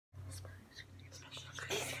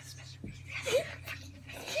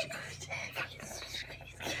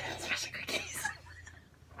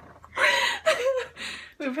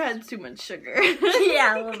had too much sugar.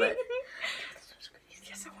 Yeah, a little bit.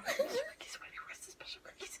 Yes, I want special cookies. Where's the special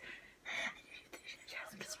cookies?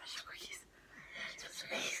 Yes, special cookies.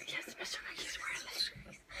 Yes, special cookies. Where are they?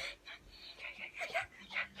 Yeah.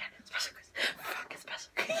 Special cookies. Fuck,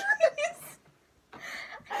 special cookies.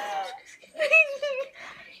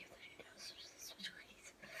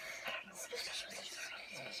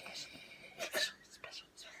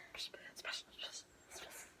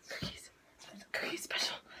 Cookies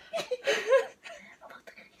special. I want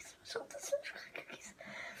the cookies special. The special cookies.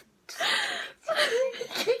 Special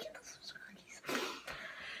cookies.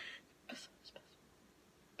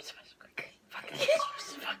 Special cookies. Fucking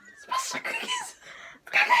special cookies.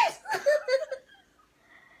 Cookies.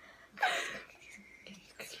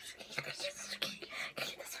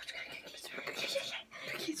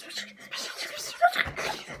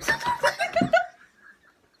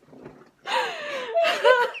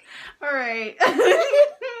 All right.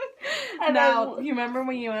 Now, you remember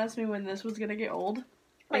when you asked me when this was gonna get old? It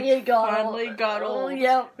finally got old. Oh,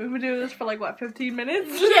 yeah. We've been doing this for like, what, 15 minutes?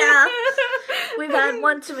 Yeah. We've had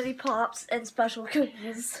one too many pops and special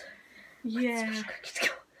cookies. Yeah. Special cookies go?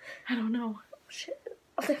 I don't know. Oh, shit.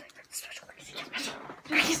 Oh, they're like special cookies. Special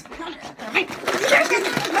cookies. Right. There's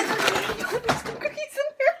some cookies in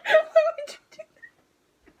there. Why would you do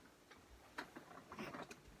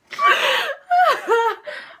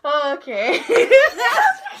that? Okay.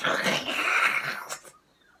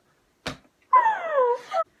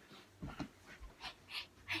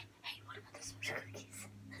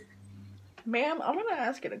 Ma'am, I'm gonna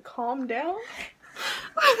ask you to calm down.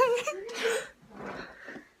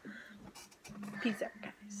 Peace out,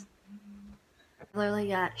 guys. I literally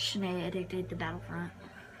got Shanae addicted to Battlefront.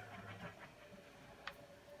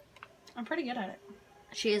 I'm pretty good at it.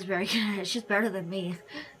 She is very good at it. She's better than me.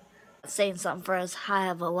 Saying something for as high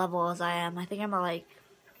of a level as I am. I think I'm at like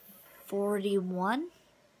 41?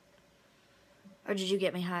 Or did you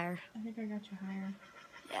get me higher? I think I got you higher.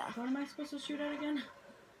 Yeah. What am I supposed to shoot at again?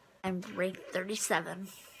 I'm ranked 37.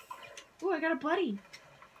 Ooh, I got a buddy.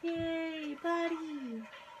 Yay, buddy.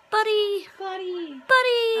 Buddy! Buddy.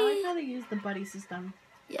 Buddy! I like how they use the buddy system.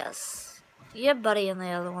 Yes. You have Buddy in the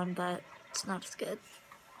other one, but it's not as good.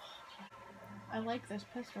 I like this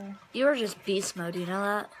pistol. You were just beast mode, you know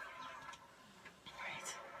that?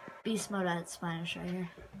 Right. Beast mode at its finest right here.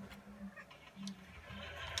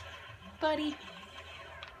 Buddy.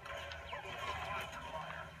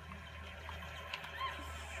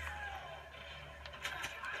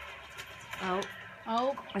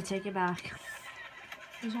 Oh. I take it back.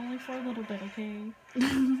 It was only for a little bit, okay?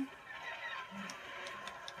 I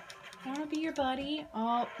want to be your buddy.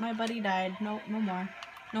 Oh, my buddy died. Nope, no more.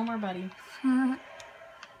 No more buddy.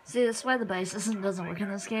 See, that's why the buddy system doesn't work in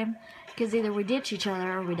this game. Because either we ditch each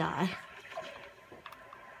other or we die.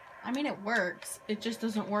 I mean, it works. It just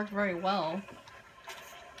doesn't work very well.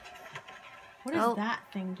 What does that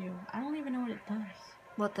thing do? I don't even know what it does.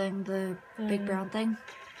 What thing? The big brown thing?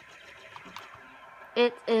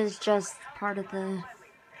 It is just part of the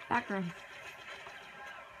background.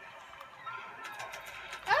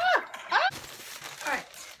 Alright,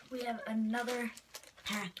 we have another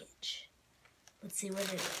package. Let's see what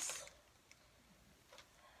it is.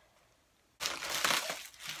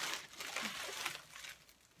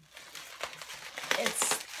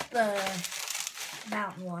 It's the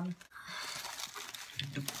mountain one.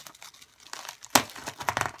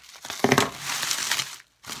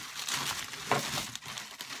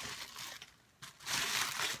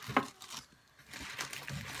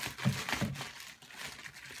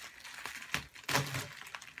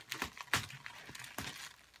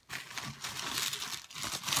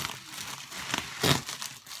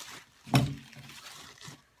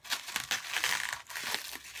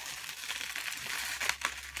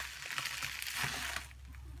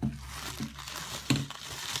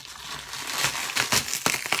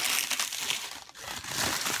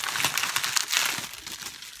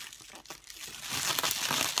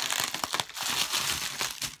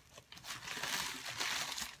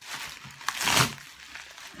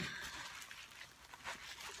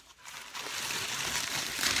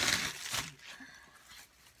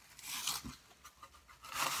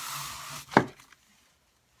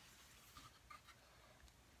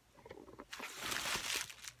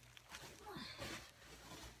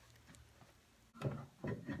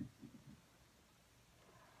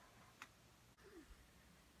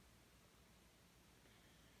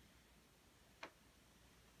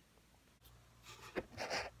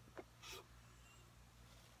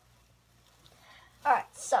 Alright,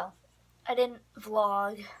 so, I didn't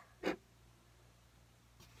vlog.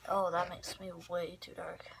 Oh, that makes me way too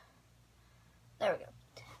dark. There we go.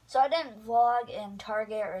 So I didn't vlog in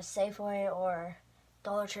Target or Safeway or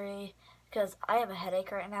Dollar Tree because I have a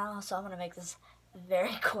headache right now, so I'm going to make this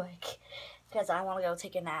very quick because I want to go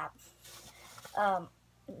take a nap.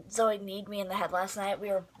 Zoe kneed me in the head last night. We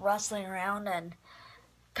were wrestling around and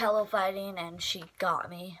pillow fighting, and she got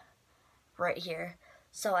me right here.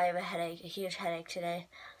 So I have a headache, a huge headache today.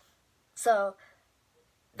 So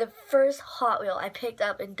the first Hot Wheel I picked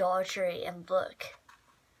up in Dollar Tree, and look.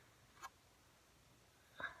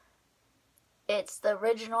 It's the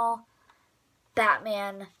original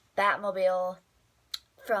Batman Batmobile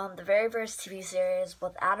from the very first TV series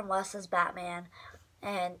with Adam West as Batman.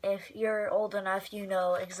 And if you're old enough, you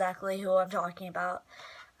know exactly who I'm talking about.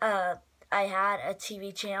 I had a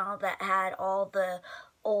TV channel that had all the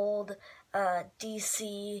old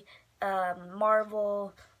DC,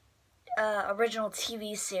 Marvel, original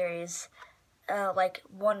TV series, like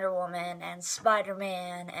Wonder Woman and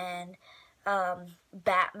Spider-Man and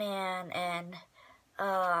Batman and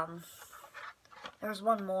there was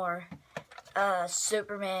one more,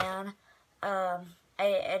 Superman.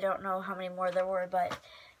 I don't know how many more there were, but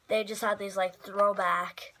they just had these like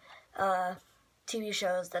throwback TV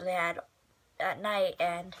shows that they had at night,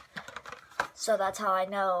 and so that's how I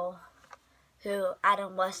know who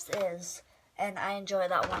Adam West is, and I enjoy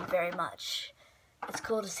that one very much. It's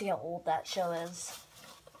cool to see how old that show is.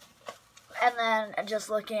 And then just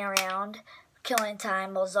looking around, killing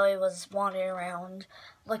time while Zoe was wandering around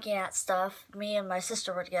looking at stuff. Me and my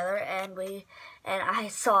sister were together, and I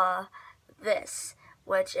saw this,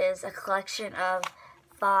 which is a collection of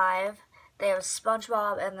 5. They have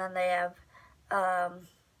SpongeBob, and then they have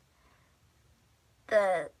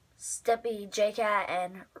the Stimpy, J-Cat,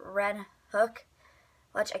 and Red Hook,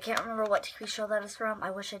 which I can't remember what TV show that is from.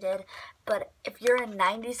 I wish I did. But if you're a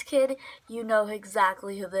 90s kid, you know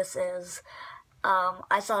exactly who this is.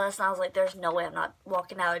 I saw this and I was like, there's no way I'm not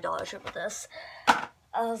walking out of Dollar Tree with this.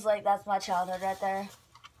 I was like, that's my childhood right there.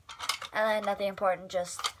 And then nothing important,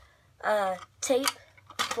 just tape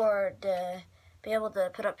to be able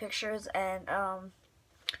to put up pictures, and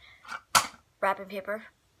wrapping paper.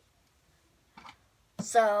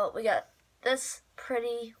 So we got this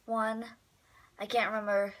pretty one. I can't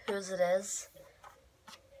remember whose it is.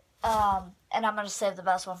 And I'm going to save the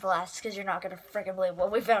best one for last because you're not going to freaking believe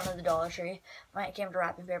what we found in the Dollar Tree when it came to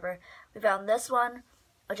wrapping paper. We found this one,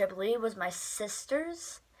 which I believe was my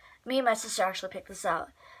sister's. Me and my sister actually picked this out.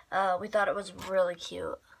 We thought it was really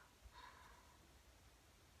cute.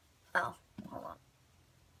 Oh, hold on.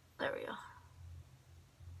 There we go.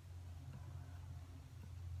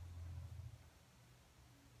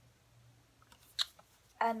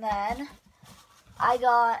 And then I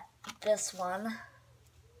got this one,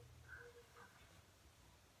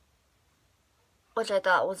 which I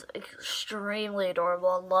thought was extremely adorable.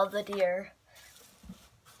 I love the deer.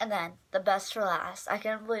 And then, the best for last. I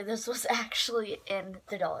can't believe this was actually in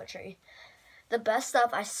the Dollar Tree. The best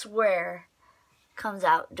stuff, I swear, comes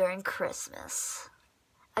out during Christmas.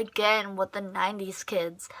 Again, with the 90s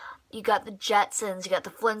kids. You got the Jetsons, you got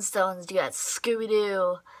the Flintstones, you got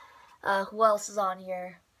Scooby-Doo. Who else is on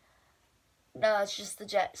here? No, it's just the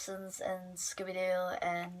Jetsons and Scooby-Doo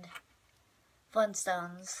and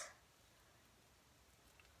Flintstones.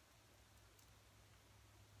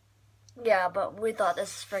 Yeah, but we thought this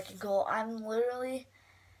is freaking cool. I'm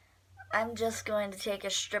just going to take a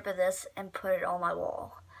strip of this and put it on my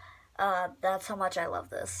wall. That's how much I love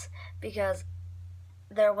this. Because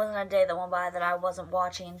there wasn't a day that went by that I wasn't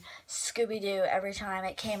watching Scooby-Doo every time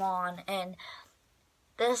it came on. And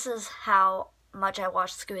this is how much I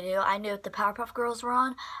watched Scooby-Doo. I knew if the Powerpuff Girls were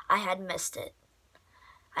on, I had missed it.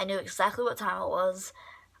 I knew exactly what time it was.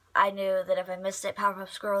 I knew that if I missed it,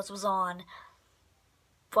 Powerpuff Girls was on.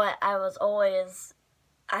 But I was always,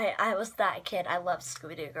 I was that kid. I loved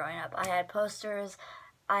Scooby-Doo growing up. I had posters.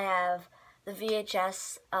 I have the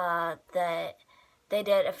VHS that they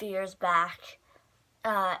did a few years back.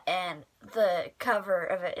 And the cover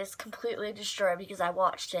of it is completely destroyed because I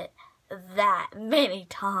watched it that many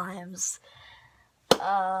times.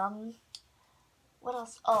 What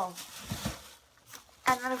else? Oh.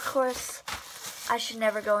 And then, of course, I should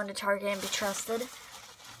never go into Target and be trusted.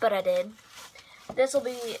 But I did. This will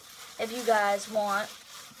be, if you guys want,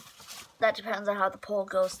 that depends on how the poll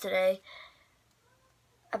goes today.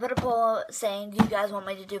 I put a poll saying, do you guys want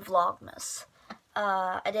me to do vlogmas?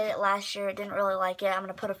 I did it last year, I didn't really like it. I'm going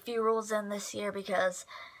to put a few rules in this year because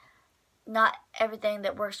not everything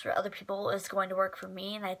that works for other people is going to work for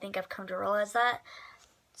me, and I think I've come to realize that.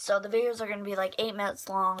 So the videos are going to be like 8 minutes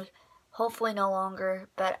long, hopefully no longer,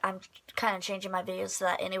 but I'm kind of changing my videos to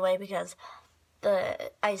that anyway because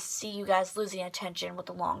I see you guys losing attention with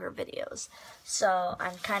the longer videos. So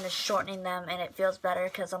I'm kind of shortening them, and it feels better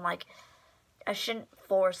because I'm like, I shouldn't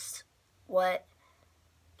force what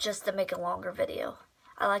just to make a longer video.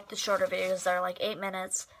 I like the shorter videos that are like 8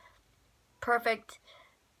 minutes, perfect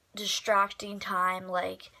distracting time,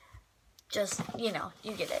 like just, you know,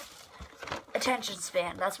 you get it. Attention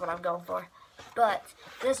span, that's what I'm going for. But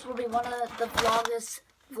this will be one of the vlogmas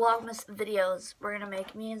videos we're going to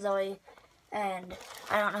make, me and Zoe, and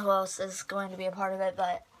I don't know who else is going to be a part of it,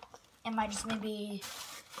 but it might just be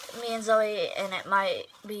me and Zoe, and it might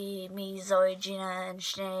be me, Zoe, Gina, and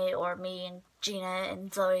Shanae, or me and Gina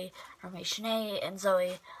and Zoe, or me, Shanae, and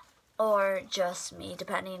Zoe, or just me,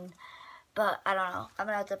 depending, but I don't know. I'm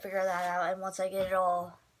going to have to figure that out, and once I get it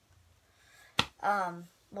all,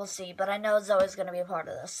 we'll see, but I know Zoe's going to be a part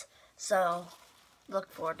of this, so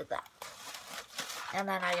look forward to that. And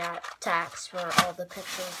then I got tags for all the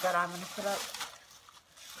pictures that I'm going to put up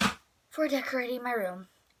for decorating my room.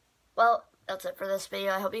 Well, that's it for this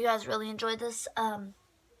video. I hope you guys really enjoyed this. I'm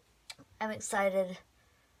excited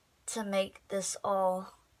to make this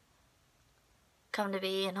all come to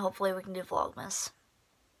be, and hopefully we can do vlogmas.